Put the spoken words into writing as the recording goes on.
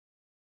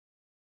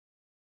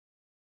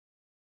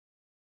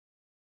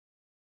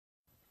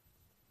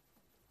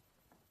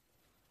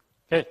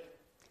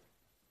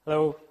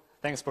Hello,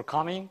 thanks for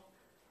coming.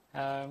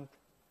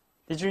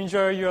 Did you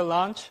enjoy your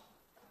lunch?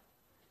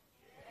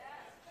 Yes.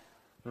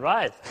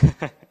 Right.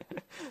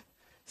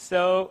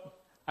 So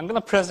I'm going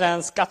to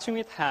present Sketching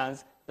with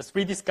Hands, the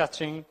 3D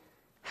sketching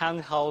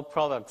handheld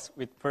products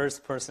with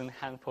first-person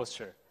hand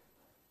posture.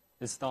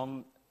 It's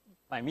done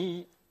by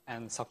me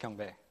and Seok-Hyung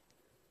Bae.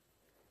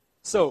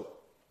 So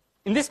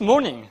in this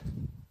morning,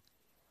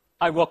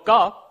 I woke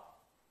up,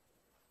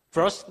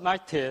 brushed my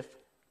teeth,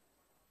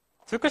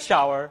 took a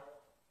shower,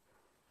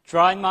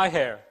 dried my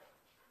hair,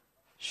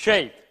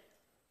 shaved,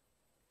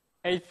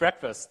 ate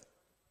breakfast,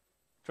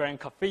 drank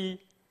coffee,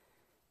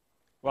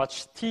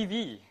 watched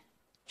TV,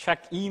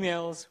 checked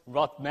emails,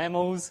 wrote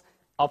memos,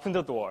 opened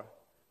the door.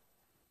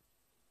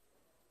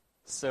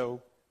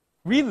 So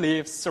we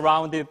live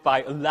surrounded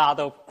by a lot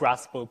of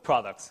graspable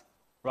products,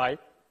 right?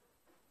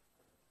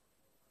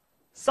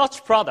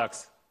 Such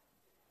products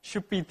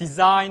should be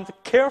designed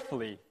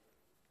carefully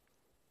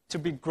to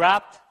be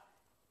grabbed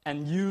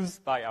and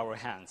used by our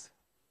hands.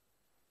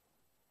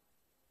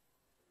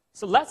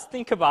 So let's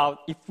think about,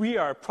 if we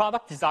are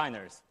product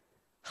designers,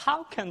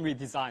 how can we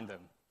design them?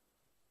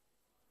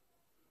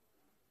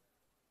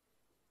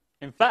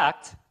 In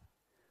fact,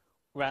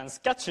 when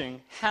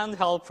sketching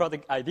handheld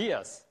product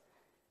ideas,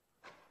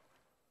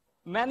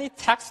 many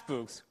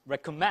textbooks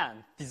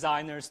recommend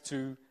designers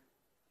to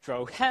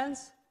draw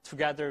hands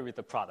together with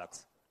the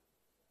products.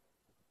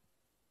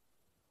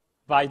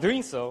 By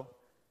doing so,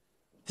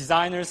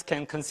 designers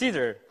can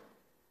consider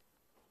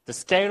the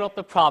scale of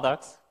the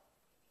products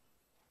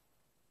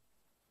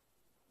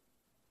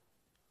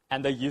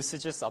and the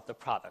usages of the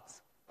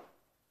products.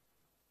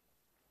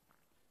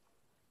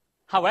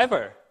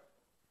 However,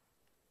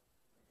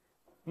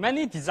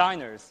 many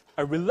designers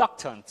are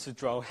reluctant to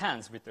draw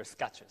hands with their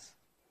sketches.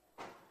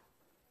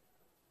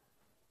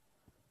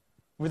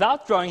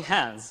 Without drawing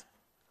hands,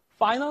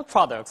 final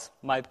products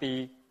might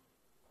be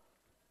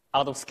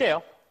out of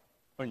scale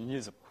or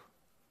unusable.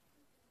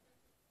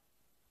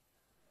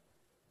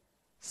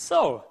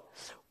 So,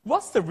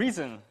 what's the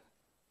reason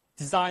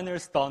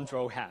designers don't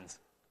draw hands?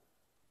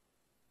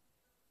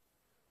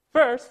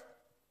 First,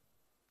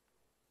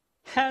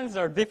 hands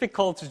are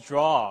difficult to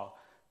draw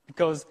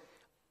because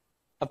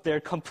of their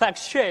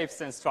complex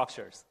shapes and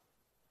structures.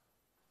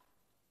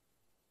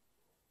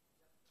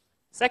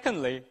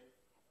 Secondly,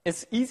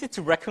 it's easy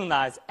to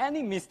recognize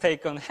any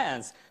mistake on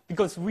hands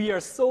because we are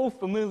so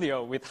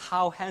familiar with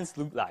how hands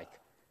look like.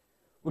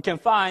 We can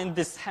find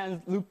this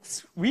hand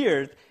looks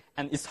weird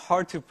and it's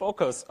hard to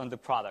focus on the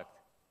product.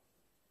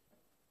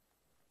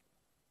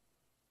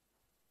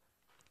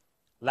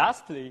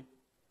 Lastly,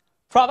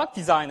 product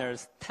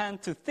designers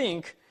tend to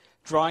think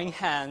drawing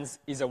hands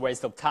is a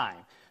waste of time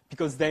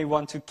because they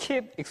want to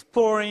keep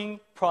exploring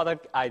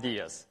product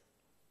ideas.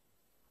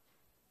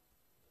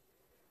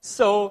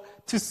 So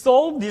to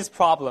solve these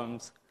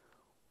problems,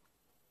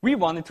 we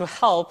wanted to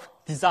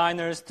help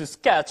designers to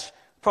sketch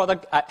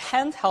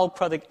handheld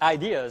product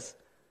ideas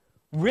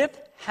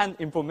with hand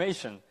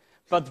information,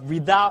 but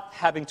without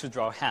having to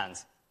draw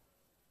hands.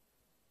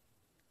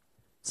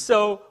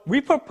 So we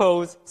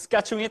propose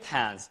Sketching with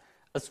Hands,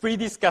 a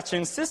 3D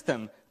sketching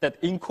system that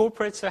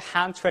incorporates a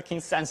hand tracking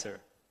sensor.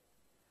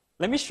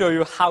 Let me show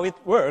you how it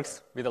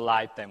works with a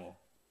live demo.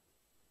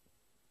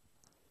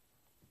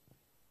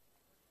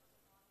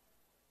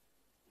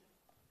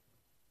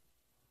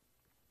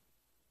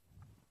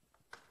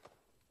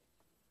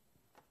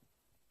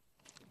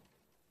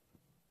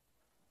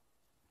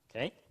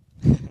 Okay.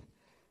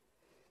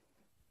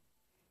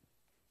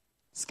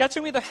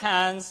 Sketching with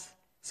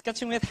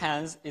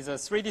Hands is a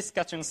 3D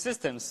sketching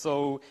system,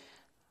 so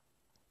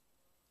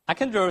I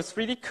can draw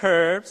 3D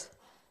curves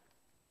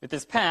with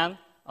this pen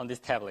on this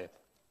tablet.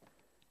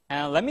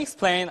 And let me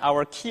explain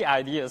our key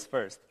ideas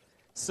first.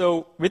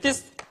 So with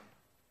this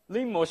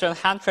limb motion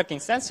hand tracking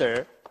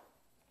sensor,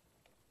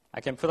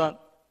 I can put on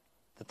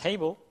the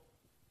table.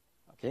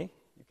 Okay,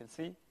 you can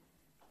see,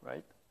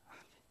 right?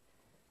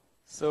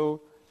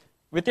 So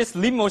with this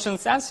limb motion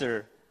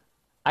sensor,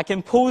 I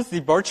can pose the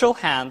virtual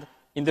hand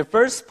in the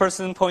first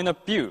person point of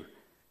view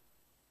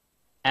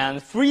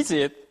and freeze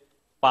it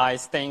by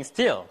staying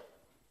still.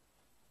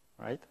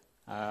 Right?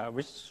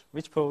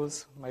 Which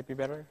pose might be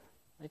better?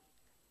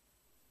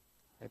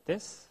 Like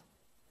this?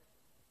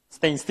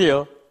 Staying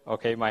still.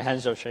 Okay, my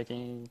hands are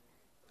shaking.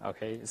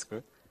 Okay, it's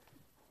good.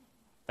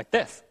 Like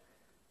this.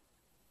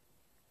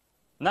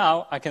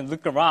 Now I can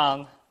look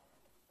around,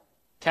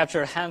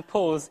 capture hand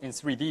pose in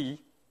 3D,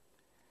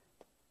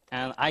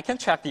 and I can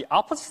check the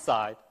opposite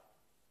side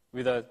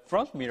with a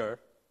front mirror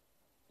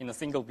in a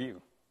single view.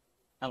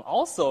 And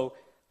also,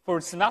 for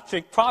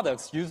symmetric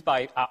products used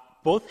by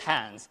both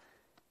hands,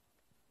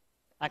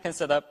 I can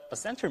set up a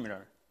center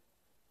mirror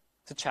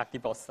to check the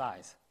both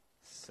sides.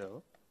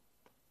 So,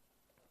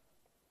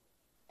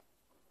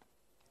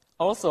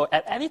 also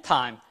at any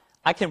time,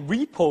 I can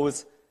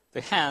repose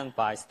the hand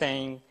by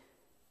staying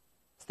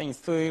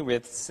still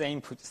with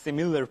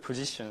similar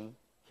position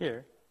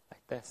here,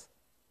 like this.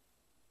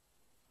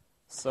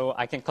 So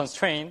I can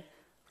constrain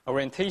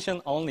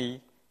orientation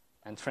only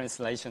and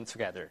translation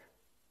together.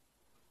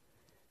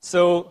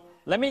 So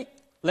let me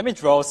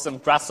draw some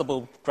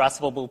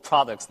graspable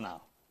products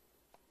now.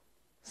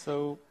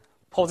 So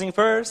posing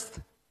first.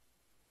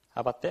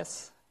 How about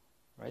this?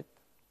 Right?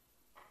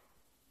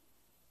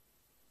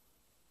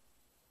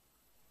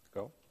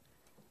 Go.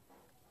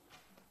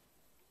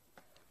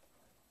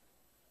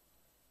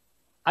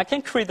 I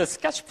can create a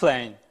sketch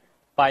plane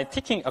by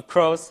ticking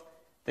across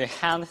the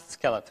hand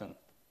skeleton,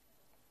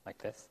 like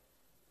this.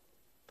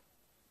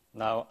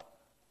 Now,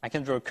 I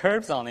can draw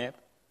curves on it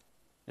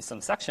with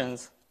some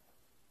sections.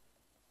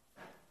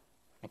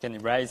 I can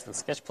erase the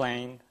sketch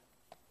plane.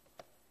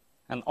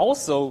 And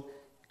also,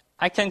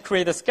 I can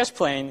create a sketch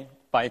plane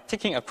by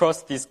ticking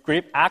across this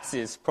grip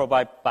axis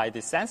provided by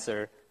the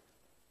sensor,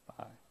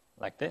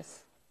 like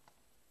this.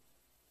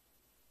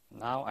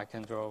 Now I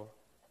can draw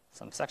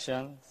some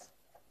section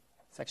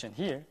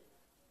here.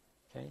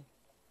 Okay.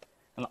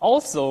 And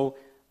also,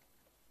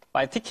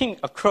 by ticking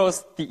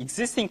across the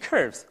existing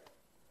curves,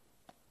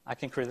 I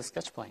can create a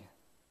sketch plane.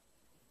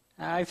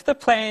 If the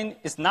plane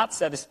is not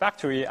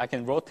satisfactory, I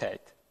can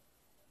rotate.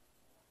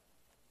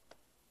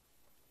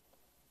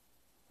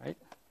 Right?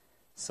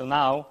 So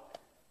now,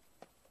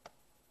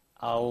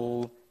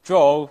 I'll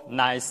draw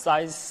nice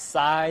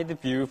side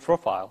view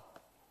profile.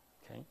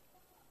 Okay.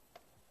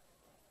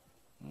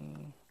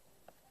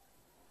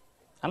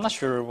 I'm not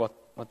sure what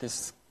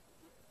this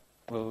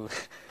will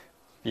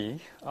be.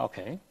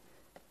 Okay.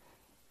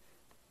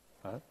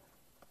 But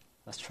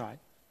let's try.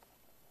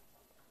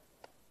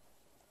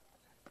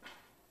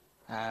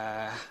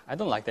 I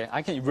don't like that.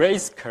 I can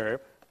erase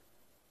curve.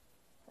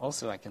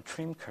 Also, I can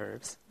trim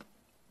curves.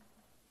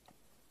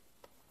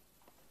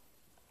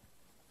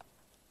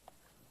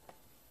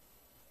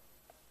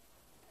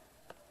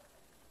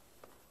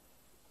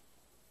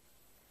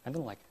 I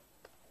don't like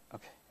it.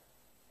 Okay.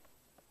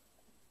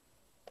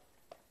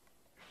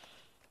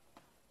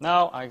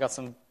 Now I got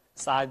some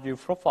side view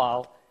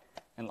profile,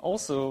 and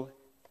also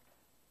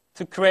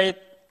to create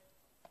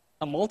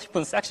a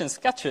multiple section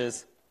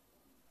sketches.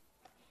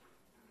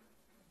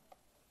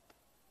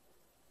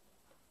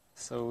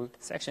 So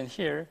section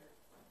here.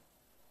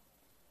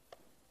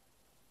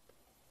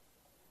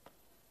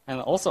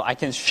 And also I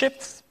can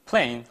shift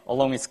plane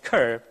along its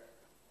curve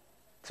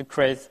to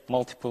create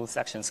multiple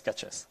section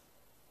sketches.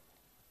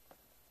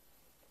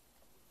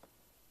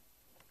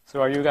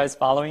 So are you guys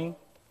following?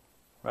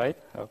 Right?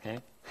 Okay.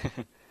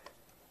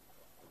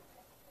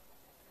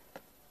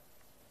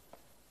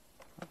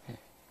 Okay.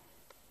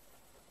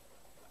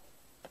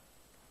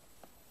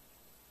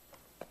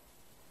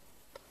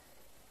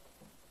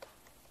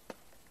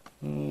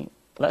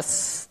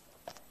 Let's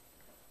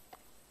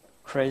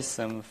create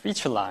some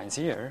feature lines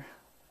here.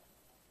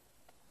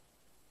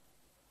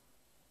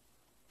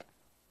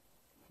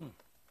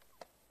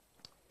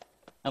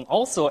 And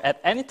also, at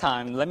any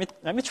time, let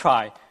me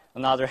try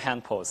another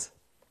hand pose.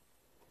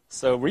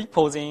 So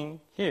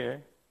reposing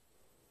here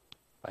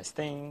by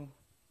staying.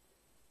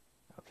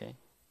 Okay.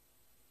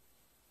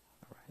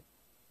 All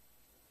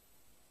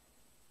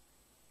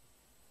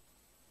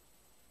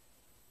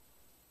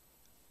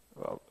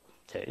right.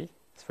 Okay.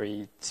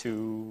 3, 2,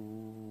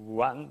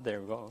 1.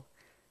 There we go.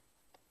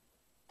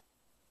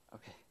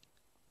 Okay.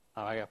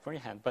 Now I got free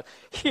hand. But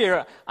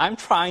here, I'm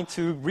trying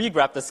to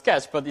re-grab the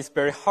sketch, but it's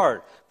very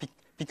hard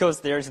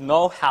because there is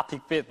no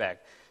haptic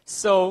feedback.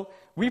 So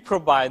we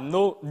provide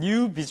no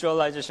new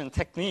visualization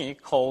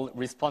technique called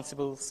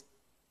responsive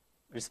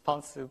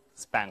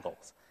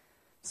spangles.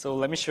 So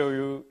let me show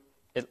you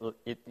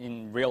it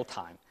in real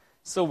time.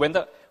 So when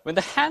the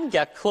hand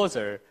gets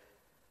closer,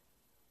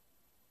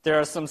 there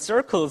are some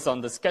circles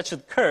on the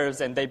sketched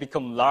curves, and they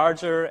become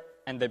larger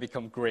and they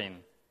become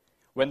green.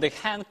 When the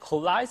hand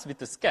collides with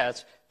the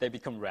sketch, they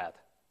become red.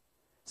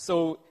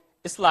 So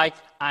it's like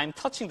I'm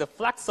touching the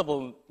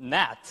flexible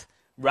net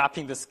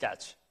wrapping the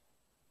sketch.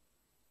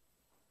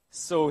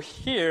 So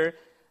here,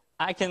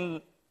 I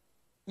can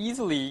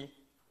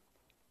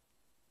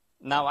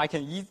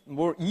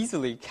more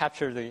easily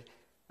capture the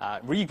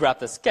re-grab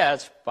the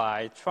sketch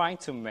by trying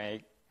to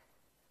make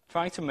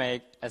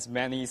as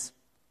many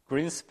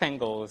green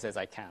spangles as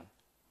I can,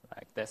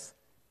 like this.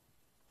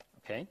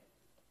 Okay,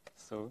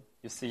 so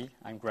you see,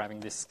 I'm grabbing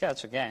this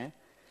sketch again.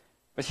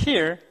 But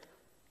here,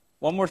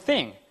 one more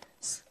thing.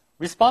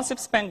 Responsive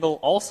spangle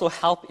also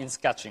help in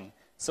sketching.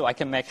 So I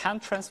can make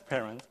hand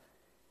transparent.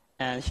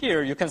 And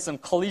here, you can see some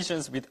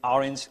collisions with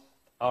orange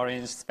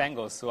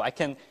spangles. So I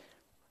can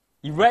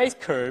erase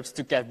curves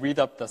to get rid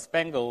of the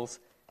spangles,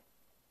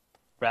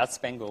 red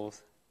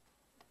spangles,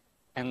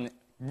 and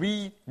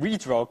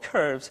redraw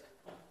curves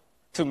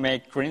to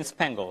make green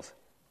spangles,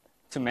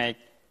 to make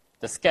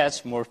the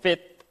sketch more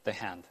fit the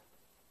hand.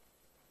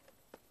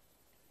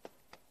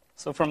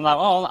 So from now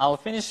on, I'll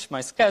finish my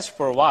sketch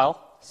for a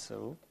while.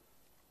 So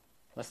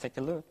let's take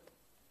a look.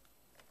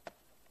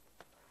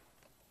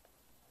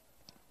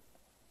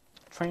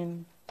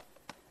 Trim.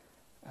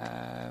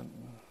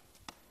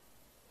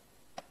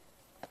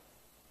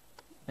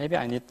 Maybe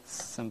I need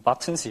some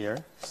buttons here.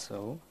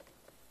 So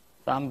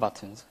thumb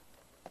buttons.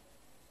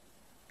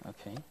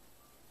 Okay.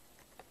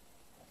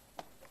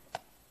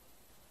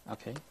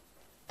 Okay.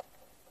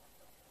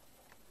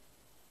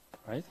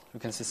 right? You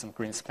can see some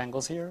green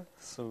spangles here.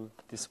 So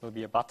this will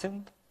be a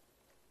button.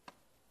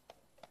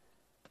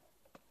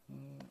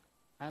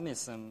 I need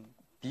some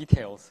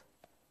details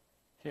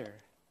here.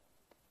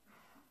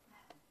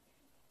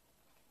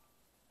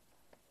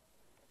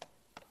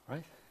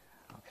 Right?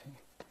 Okay.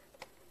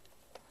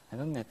 I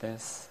don't need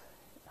this.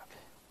 Okay.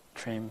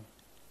 Trim.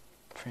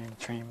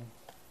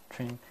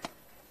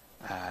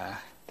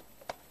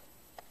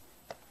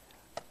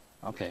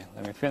 Okay,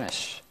 let me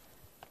finish.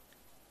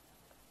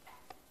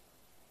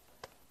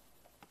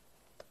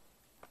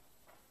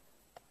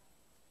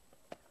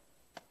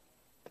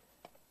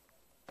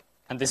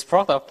 And this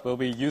product will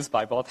be used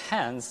by both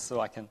hands, so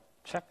I can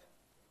check.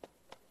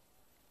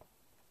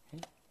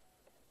 Okay.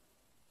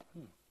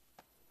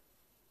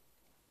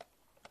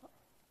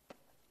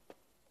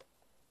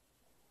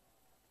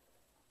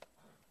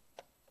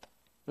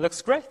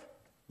 Looks great.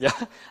 Yeah,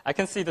 I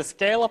can see the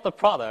scale of the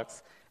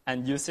products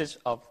and usage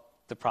of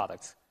the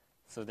products.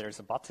 So there's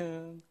a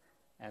button,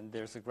 and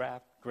there's a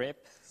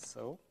grip.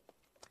 So,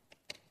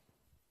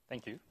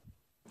 thank you.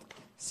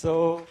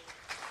 So,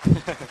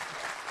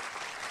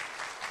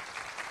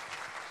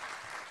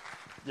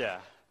 yeah.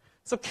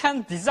 So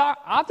can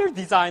other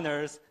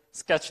designers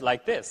sketch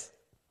like this?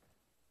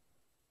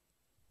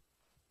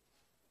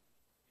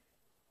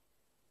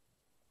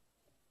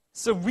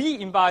 So we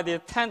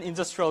invited 10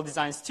 industrial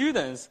design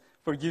students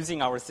for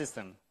using our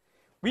system.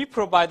 We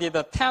provided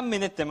a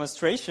 10-minute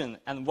demonstration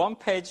and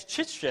one-page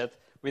cheat sheet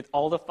with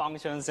all the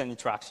functions and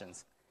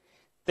interactions.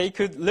 They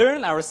could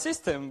learn our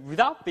system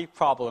without big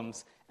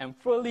problems and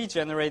fully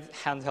generate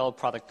handheld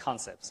product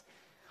concepts.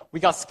 We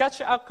got sketch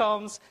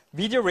outcomes,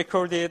 video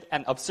recorded,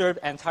 and observed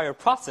the entire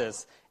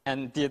process,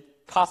 and did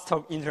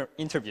post-hoc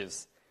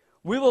interviews.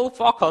 We will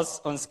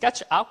focus on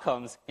sketch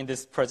outcomes in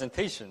this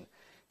presentation.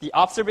 The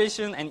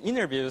observation and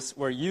interviews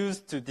were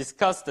used to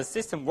discuss the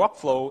system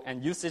workflow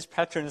and usage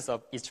patterns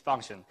of each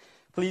function.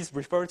 Please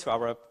refer to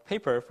our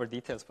paper for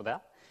details for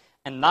that.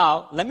 And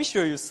now, let me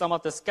show you some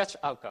of the sketch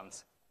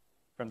outcomes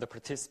from the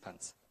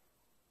participants.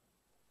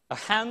 A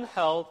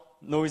handheld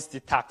noise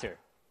detector.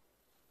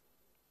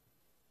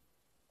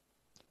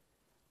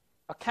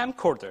 A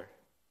camcorder.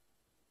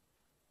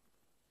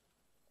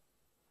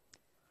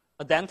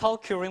 A dental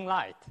curing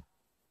light.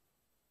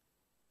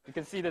 You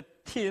can see the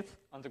teeth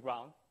on the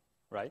ground,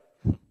 right?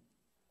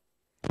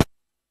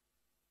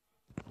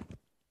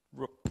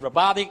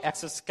 Robotic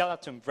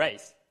exoskeleton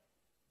brace.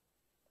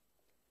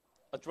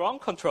 A drone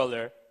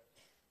controller.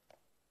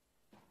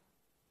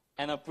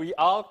 And a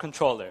VR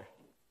controller.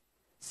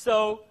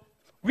 So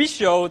we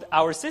showed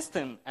our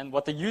system and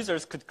what the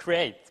users could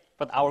create,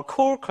 but our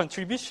core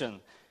contribution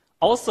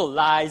also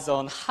lies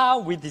on how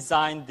we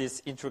designed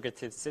this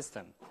integrated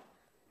system.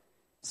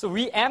 So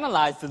we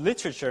analyzed the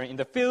literature in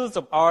the fields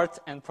of art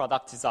and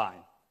product design.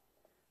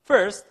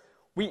 First,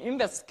 we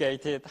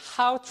investigated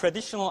how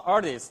traditional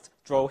artists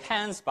draw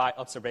hands by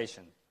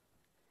observation.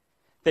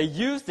 They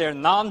used their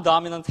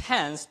non-dominant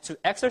hands to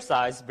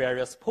exercise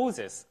various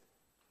poses,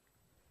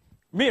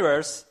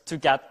 mirrors to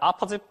get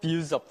opposite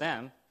views of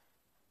them,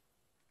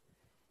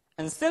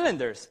 and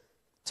cylinders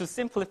to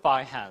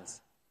simplify hands.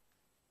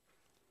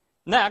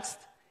 Next,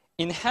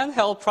 in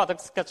handheld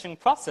product sketching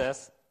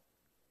process,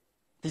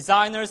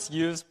 designers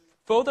use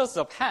photos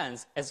of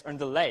hands as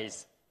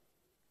underlays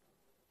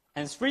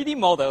and 3D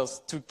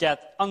models to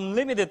get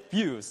unlimited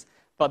views,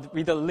 but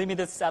with a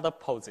limited set of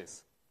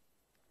poses.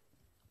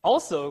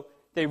 Also,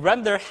 they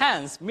render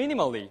hands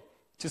minimally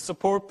to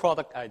support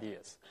product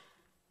ideas.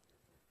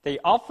 They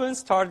often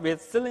start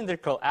with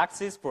cylindrical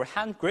axes for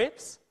hand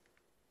grips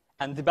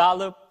and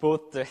develop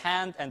both the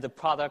hand and the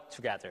product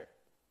together.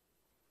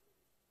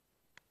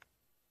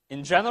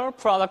 In general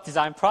product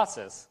design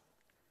process,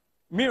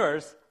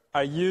 mirrors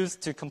are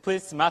used to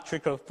complete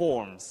symmetrical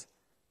forms.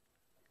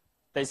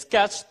 They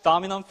sketch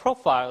dominant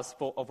profiles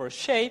for over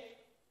shape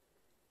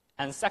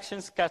and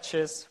section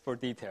sketches for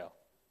detail.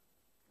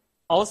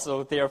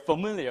 Also, they are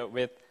familiar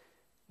with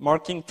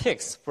marking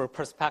ticks for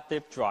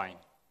perspective drawing.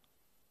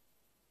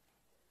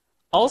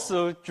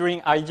 Also,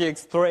 during idea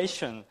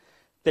exploration,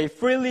 they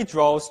freely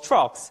draw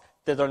strokes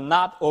that are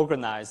not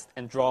organized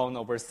and drawn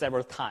over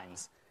several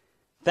times.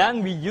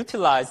 Then we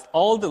utilized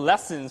all the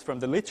lessons from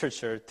the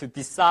literature to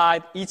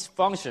decide each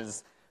function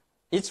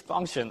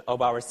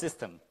of our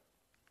system.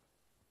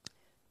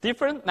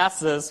 Different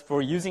methods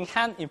for using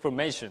hand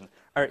information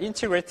are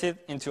integrated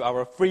into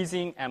our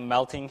freezing and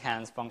melting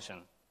hands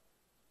function.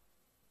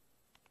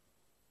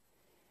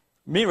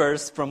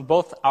 Mirrors from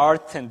both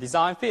art and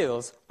design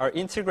fields are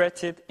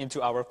integrated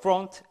into our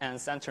front and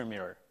center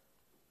mirror.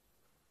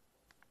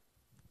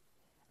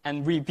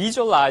 And we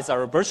visualize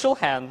our virtual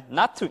hand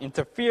not to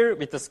interfere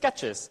with the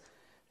sketches,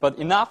 but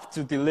enough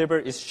to deliver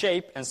its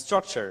shape and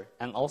structure,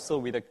 and also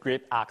with a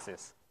grip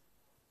axis.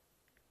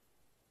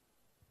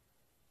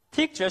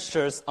 Tick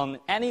gestures on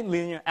any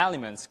linear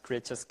elements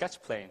create a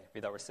sketch plane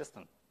with our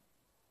system.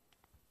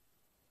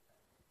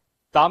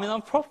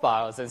 Dominant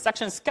profiles and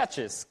section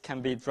sketches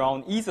can be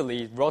drawn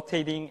easily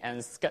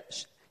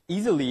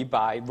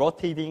by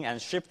rotating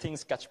and shifting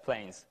sketch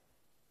planes.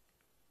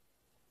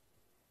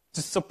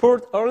 To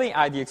support early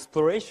idea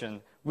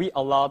exploration, we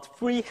allowed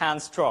free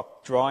hand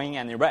stroke drawing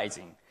and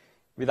erasing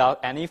without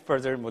any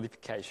further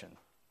modification.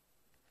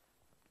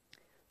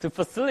 To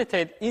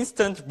facilitate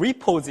instant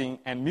reposing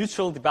and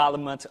mutual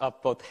development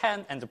of both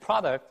hand and the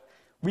product,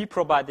 we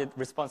provided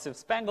responsive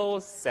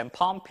spangles and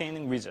palm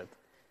painting widget.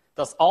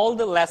 Thus, all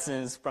the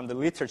lessons from the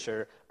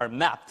literature are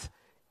mapped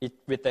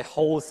with a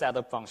whole set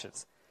of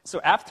functions. So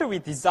after we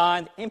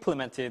designed,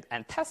 implemented,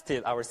 and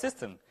tested our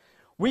system,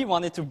 we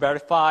wanted to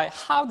verify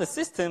how the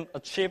system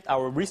achieved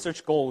our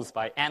research goals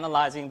by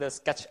analyzing the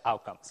sketch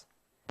outcomes.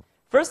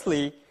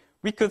 Firstly,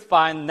 we could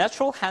find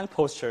natural hand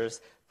postures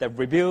that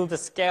reveal the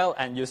scale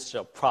and usage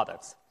of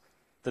products.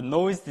 The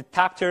noise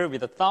detector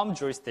with a thumb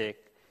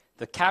joystick,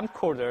 the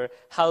camcorder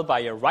held by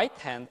a right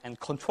hand and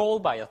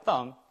controlled by a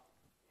thumb,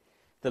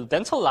 the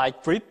dental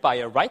light gripped by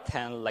a right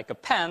hand like a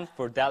pen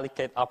for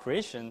delicate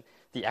operation,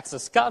 the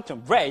exoskeleton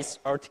brace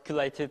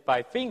articulated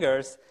by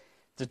fingers,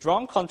 the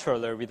drum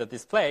controller with a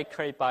display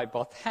carried by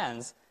both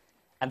hands,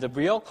 and the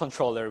real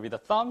controller with a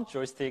thumb,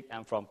 joystick,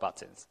 and front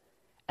buttons.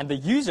 And the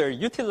user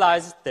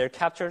utilized their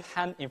captured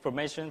hand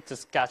information to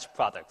sketch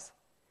products.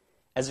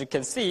 As you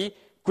can see,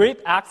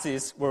 grip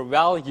axes were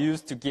well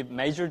used to give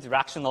major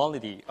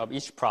directionality of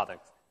each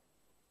product.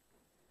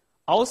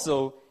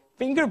 Also,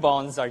 finger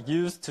bones are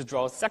used to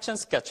draw section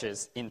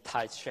sketches in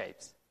tight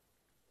shapes.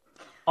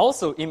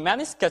 Also, in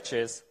many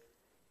sketches,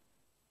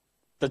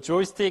 the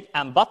joystick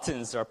and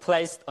buttons are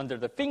placed under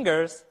the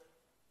fingers.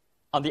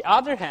 On the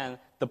other hand,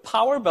 the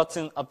power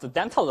button of the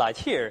dental light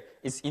here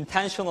is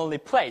intentionally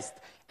placed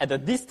at a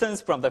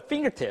distance from the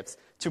fingertips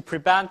to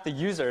prevent the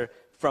user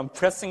from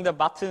pressing the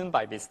button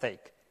by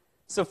mistake.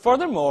 So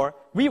furthermore,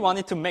 we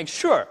wanted to make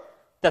sure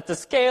that the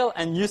scale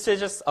and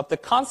usages of the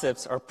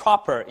concepts are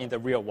proper in the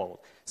real world.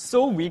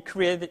 So we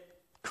created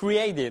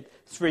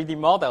 3D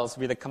models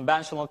with a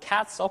conventional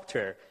CAD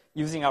software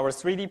using our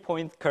 3D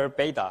point curve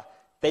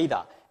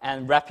data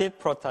and rapid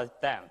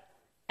prototype them.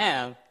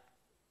 And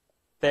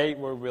they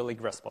were really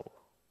graspable.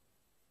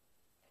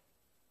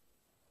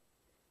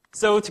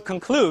 So to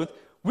conclude,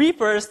 we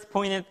first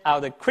pointed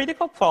out a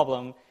critical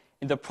problem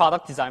in the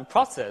product design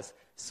process.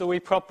 So we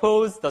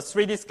proposed the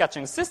 3D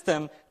sketching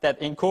system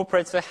that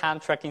incorporates a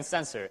hand tracking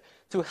sensor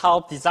to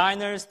help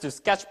designers to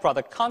sketch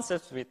product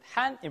concepts with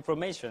hand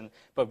information,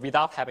 but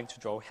without having to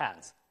draw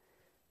hands.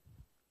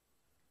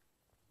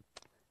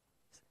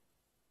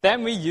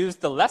 Then we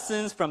used the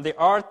lessons from the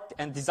art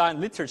and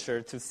design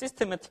literature to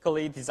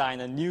systematically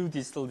design a new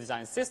digital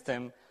design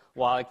system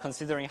while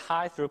considering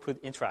high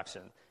throughput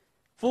interaction.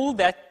 Full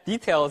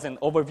details and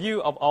overview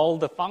of all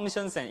the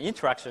functions and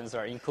interactions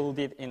are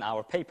included in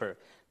our paper.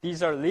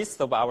 These are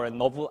lists of our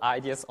novel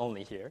ideas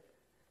only here.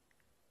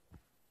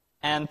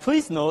 And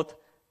please note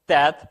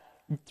that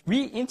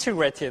we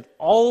integrated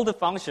all the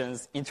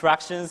functions,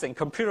 interactions, and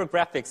computer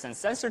graphics and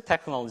sensor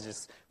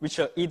technologies, which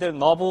are either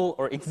novel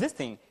or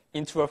existing,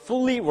 into a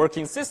fully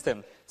working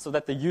system so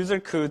that the user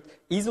could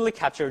easily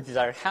capture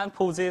desired hand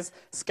poses,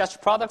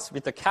 sketch products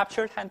with the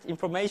captured hand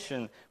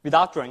information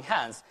without drawing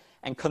hands,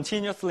 and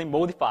continuously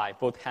modify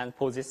both hand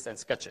poses and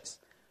sketches.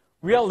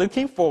 We are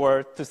looking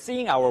forward to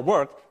seeing our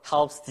work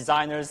helps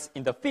designers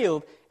in the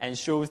field and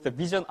shows the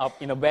vision of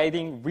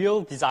innovating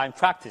real design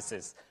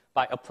practices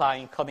by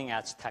applying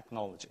cutting-edge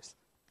technologies.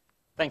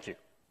 Thank you.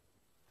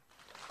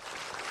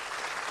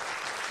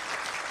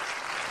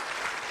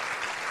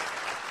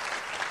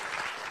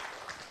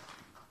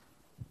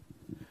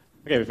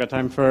 Okay, we've got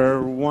time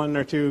for one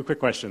or two quick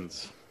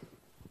questions.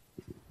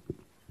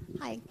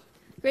 Hi.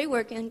 Great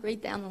work and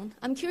great demo.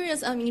 I'm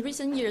curious, in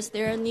recent years,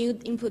 there are new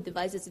input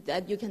devices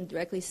that you can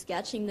directly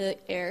sketch in the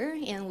air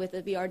and with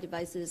the VR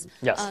devices,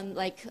 yes.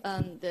 like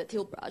the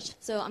tilt brush.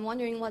 So I'm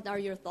wondering what are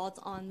your thoughts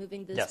on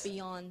moving this yes.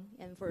 beyond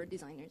and for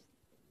designers?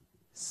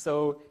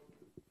 So,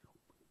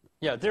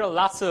 yeah, there are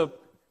lots of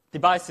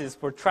devices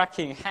for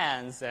tracking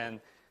hands and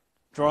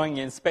drawing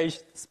in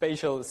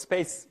spatial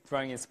space,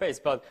 drawing in space.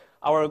 But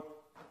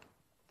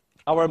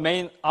our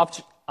main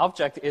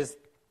object is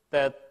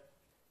that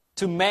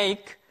to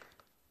make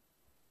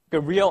a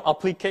real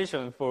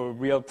application for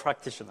real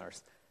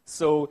practitioners.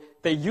 So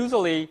they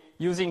usually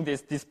using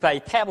this display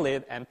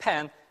tablet and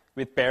pen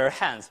with bare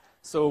hands.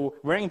 So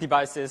wearing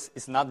devices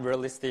is not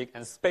realistic,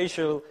 and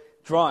spatial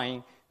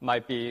drawing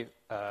might be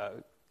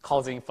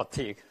causing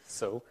fatigue.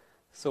 So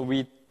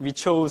we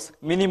chose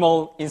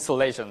minimal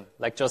installation,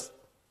 like just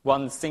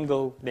one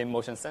single limb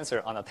motion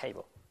sensor on a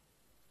table.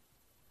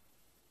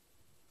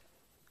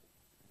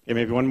 Okay,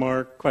 maybe one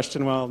more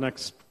question while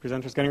next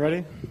presenter's getting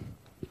ready.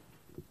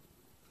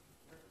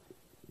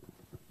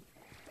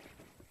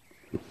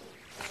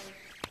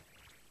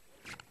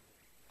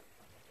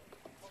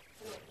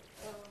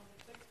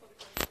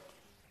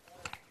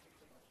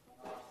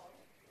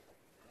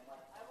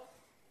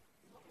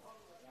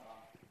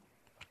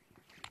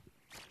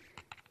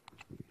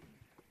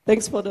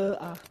 Thanks for the,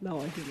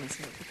 now I hear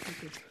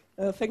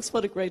myself. Thanks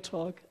for the great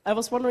talk. I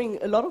was wondering,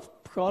 a lot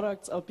of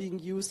products are being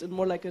used in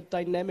more like a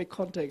dynamic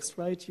context,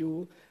 right?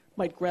 You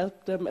might grab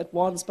them at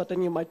once, but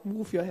then you might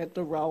move your hand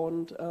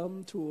around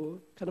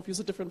to kind of use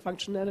a different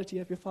functionality.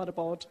 Have you thought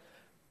about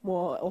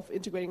more of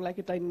integrating like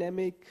a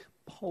dynamic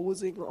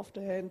posing of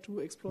the hand to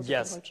explore the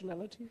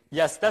functionality?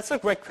 Yes, that's a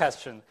great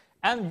question.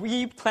 And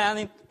we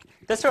planning,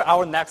 that's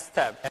our next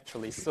step,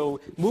 actually.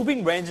 So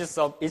moving ranges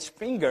of each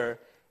finger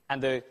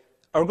and the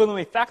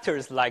ergonomic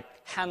factors like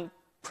hand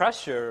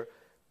pressure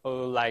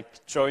or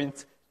like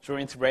joint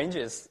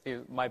ranges,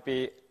 it might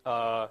be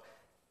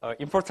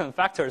important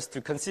factors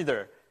to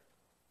consider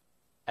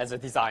as a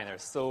designer.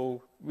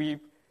 So we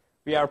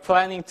are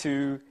planning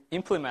to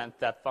implement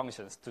that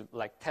functions to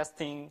like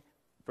testing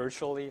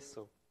virtually.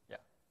 So yeah,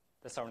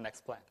 that's our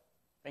next plan.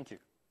 Thank you.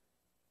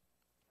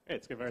 Great,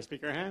 let's give our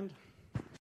speaker a hand.